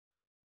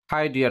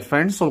Hi dear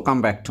friends,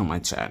 welcome back to my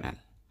channel.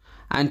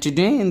 And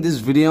today in this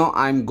video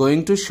I'm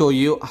going to show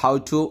you how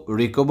to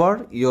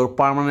recover your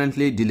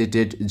permanently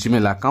deleted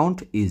Gmail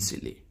account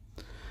easily.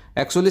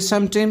 Actually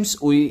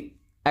sometimes we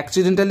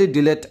accidentally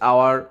delete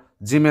our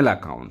Gmail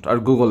account or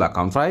Google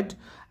account, right?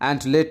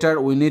 And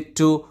later we need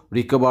to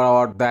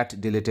recover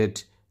that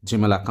deleted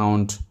Gmail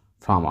account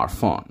from our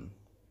phone.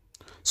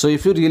 So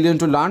if you really want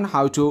to learn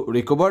how to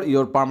recover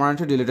your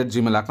permanently deleted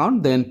Gmail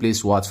account, then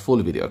please watch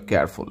full video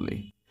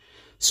carefully.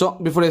 So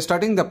before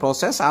starting the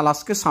process, I'll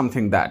ask you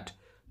something that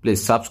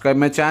please subscribe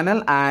my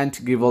channel and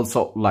give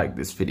also like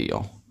this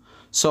video.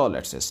 So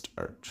let's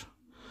start.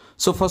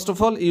 So first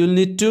of all, you'll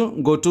need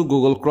to go to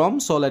Google Chrome.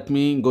 So let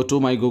me go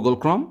to my Google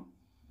Chrome.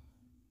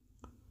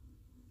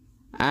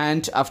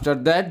 And after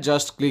that,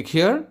 just click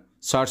here,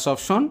 search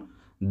option,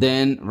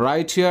 then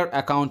right here,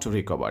 account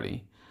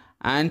recovery.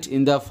 And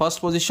in the first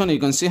position, you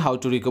can see how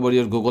to recover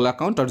your Google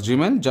account or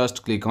Gmail.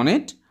 Just click on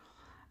it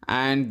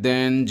and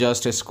then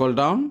just scroll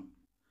down.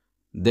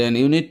 Then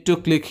you need to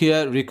click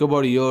here,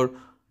 recover your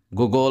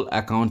Google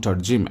account or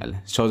Gmail.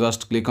 So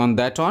just click on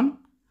that one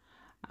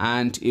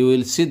and you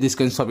will see this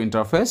kind of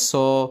interface.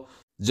 So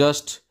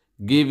just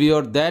give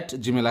your that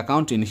Gmail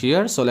account in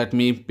here. So let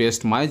me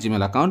paste my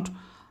Gmail account.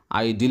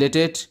 I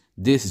deleted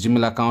this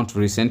Gmail account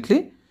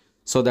recently,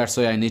 so that's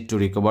why I need to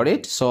recover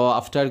it. So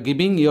after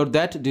giving your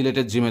that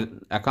deleted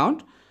Gmail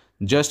account,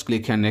 just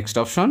click here next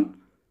option.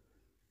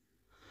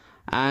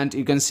 And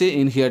you can see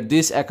in here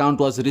this account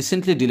was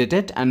recently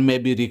deleted and may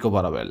be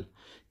recoverable.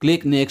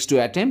 Click next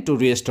to attempt to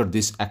restore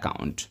this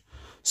account.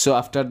 So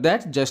after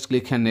that, just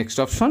click here next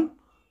option.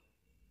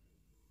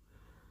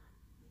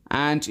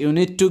 And you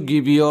need to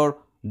give your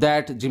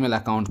that Gmail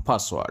account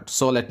password.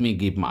 So let me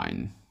give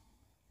mine.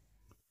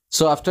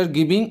 So after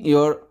giving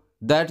your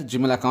that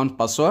Gmail account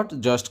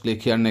password, just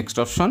click here next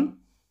option.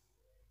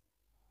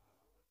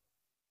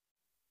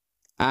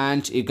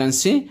 And you can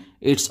see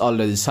it's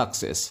already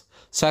success.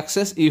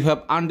 You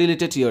have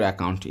undeleted your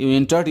account. You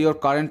entered your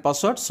current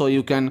password, so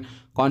you can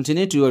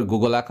continue to your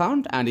Google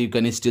account and you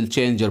can still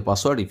change your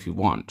password if you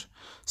want.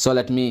 So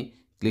let me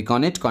click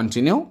on it,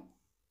 continue.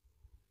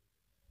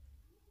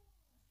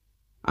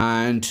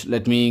 And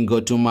let me go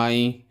to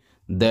my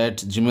that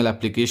Gmail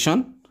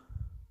application.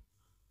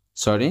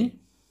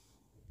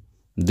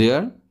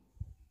 There.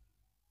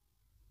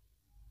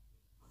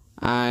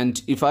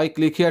 And if I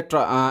click here,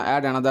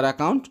 add another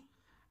account,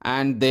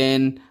 and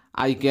then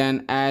I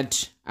can add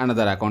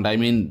another account. I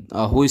mean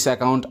whose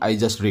account I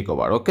just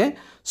recover. Okay,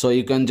 so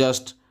you can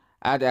just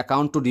add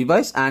account to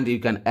device and you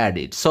can add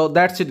it. So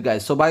that's it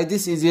guys. So by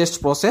this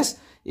easiest process,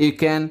 you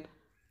can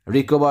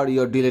recover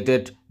your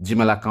deleted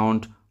Gmail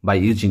account by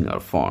using your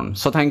phone.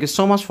 So thank you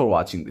so much for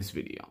watching this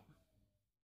video.